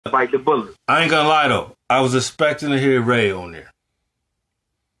bite the bullet. I ain't gonna lie though. I was expecting to hear Ray on there.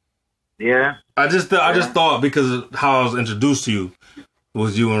 Yeah. I just thought because of how I was introduced to you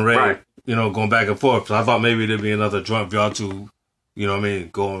was you and Ray, right. you know, going back and forth. So I thought maybe there'd be another joint for y'all two, you know what I mean,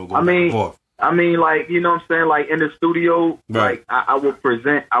 going back and forth. I mean, like, you know what I'm saying? Like in the studio, right. like I will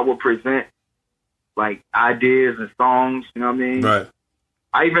present like ideas and songs, you know what I mean? Right.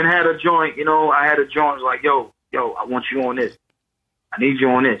 I even had a joint, you know, like, yo, I want you on this. I need you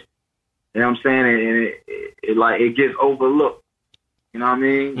on this. You know what I'm saying? And it like, it gets overlooked. You know what I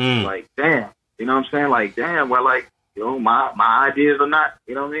mean? Like, damn. You know what I'm saying? Like, damn, well, like, you know, my ideas are not,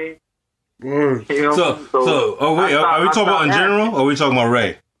 you know what I mean? You know so, are we talking about in general, or are we talking about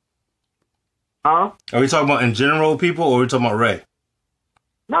Ray? Huh? Are we talking about in general people, or are we talking about Ray?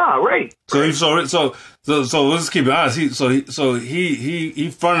 Nah, Ray. So let's keep it honest.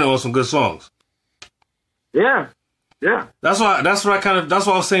 He fronted on some good songs. Yeah. Yeah. That's what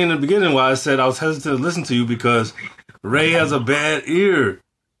I was saying in the beginning, why I said I was hesitant to listen to you, because Ray has a bad ear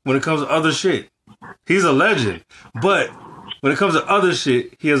when it comes to other shit. He's a legend, but when it comes to other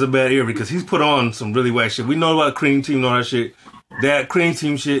shit, he has a bad ear because he's put on some really whack shit. We know about Cream Team and all that shit. That Cream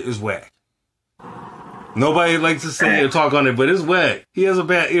Team shit is whack. Nobody likes to say or talk on it, but it's whack. He has a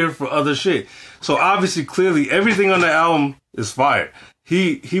bad ear for other shit. So obviously, clearly, everything on the album is fire.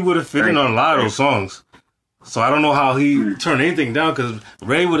 He would have fit in on a lot of those songs. So I don't know how he turned anything down, because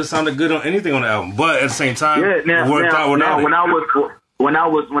Ray would have sounded good on anything on the album. But at the same time, it worked out without it. When I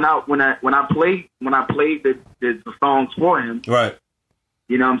played the songs for him, right?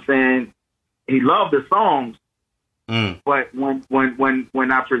 You know what I'm saying? He loved the songs, but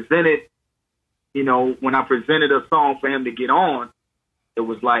when I presented, you know, when I presented a song for him to get on, it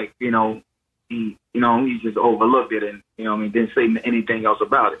was like, you know, he just overlooked it, and you know, what I mean, didn't say anything else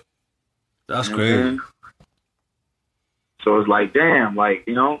about it. That's crazy. So it's like, damn, like,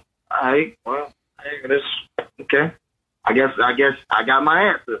 you know, all right, well, hey, this, okay. I guess I got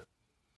my answer.